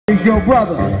is your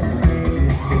brother.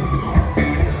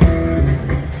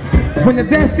 When the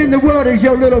best in the world is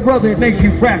your little brother, it makes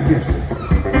you practice.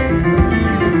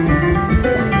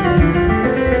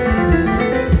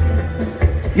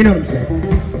 You know what I'm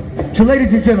saying? So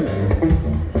ladies and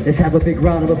gentlemen, let's have a big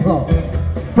round of applause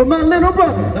for my little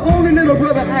brother, the only little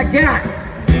brother I got.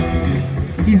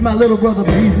 He's my little brother,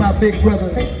 but he's my big brother.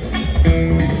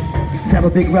 Let's have a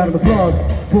big round of applause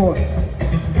for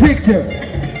Victor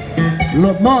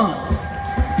Lamont.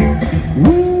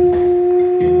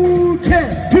 Woo,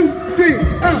 10, 2, 3,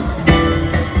 up.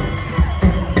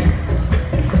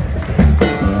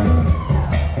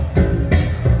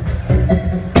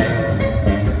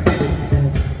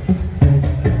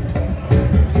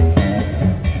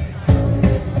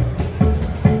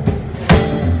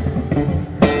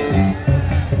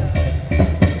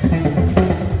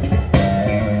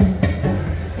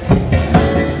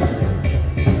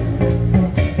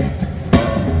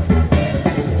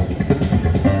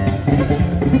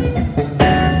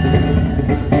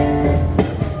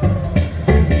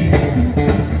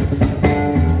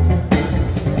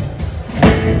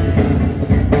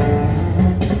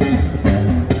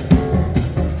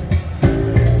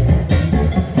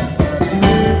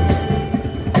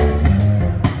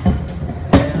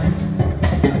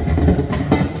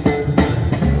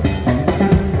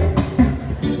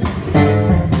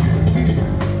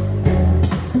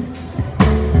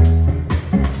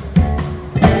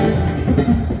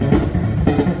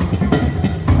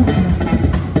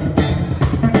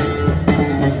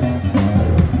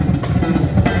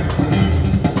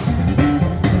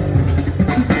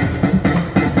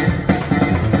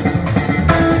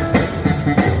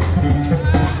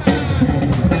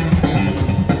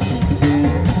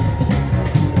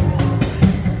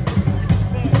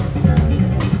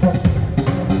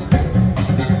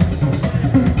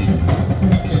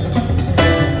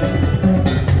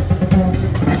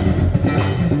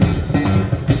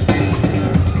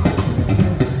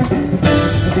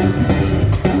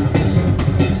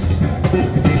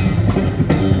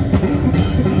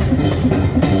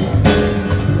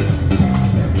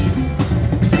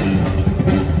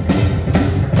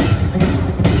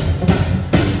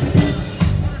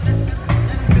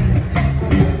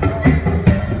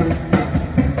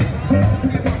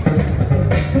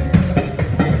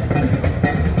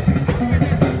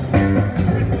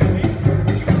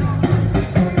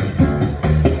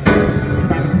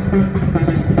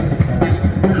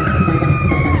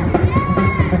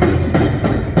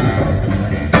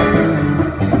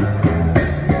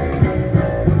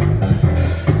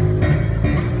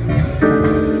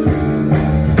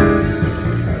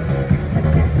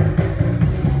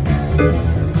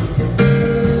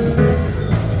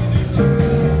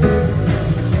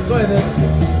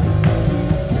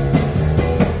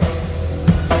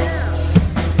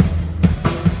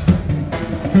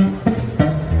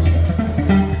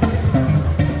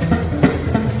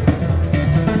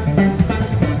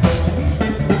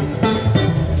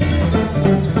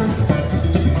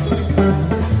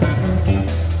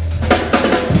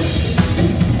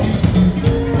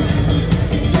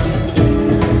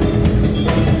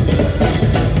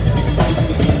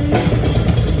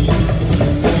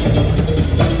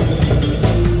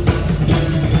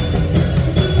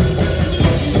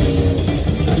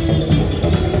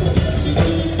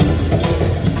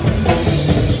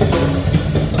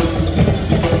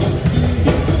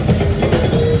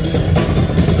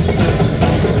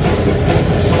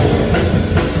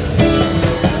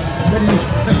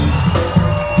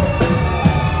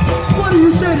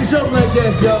 Something like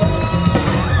that, y'all.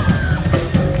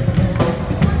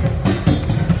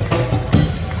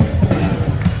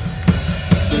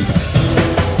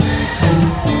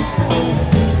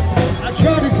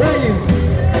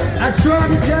 I tried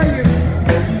to tell you.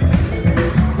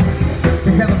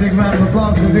 Let's have a big round of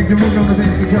applause for Victor Moving on the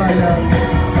bass guitar, y'all.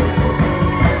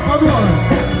 Come on.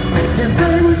 And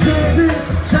they were dancing,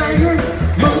 singing,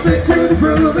 moving to the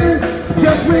grooving.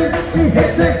 Just when they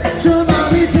hit that,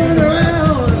 somebody turned around.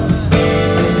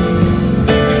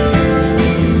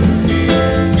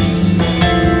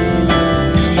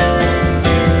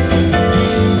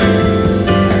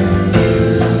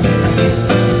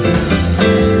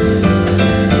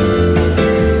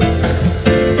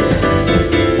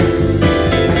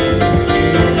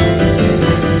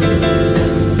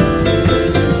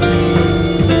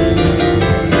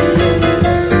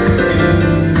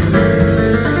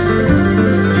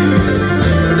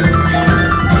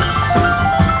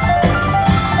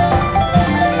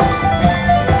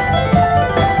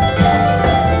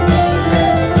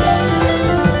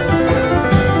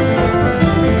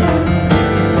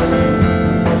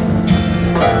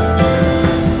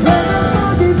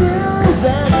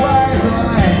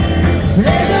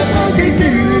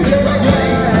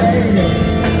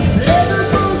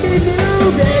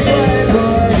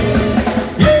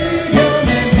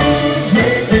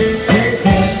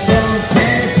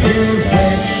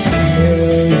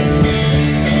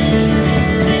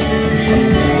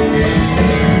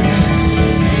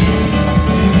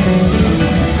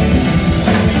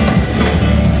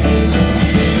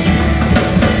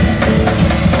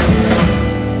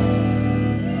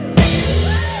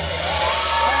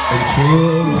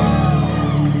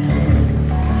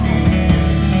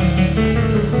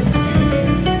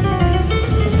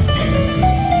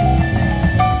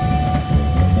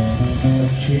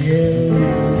 Yeah.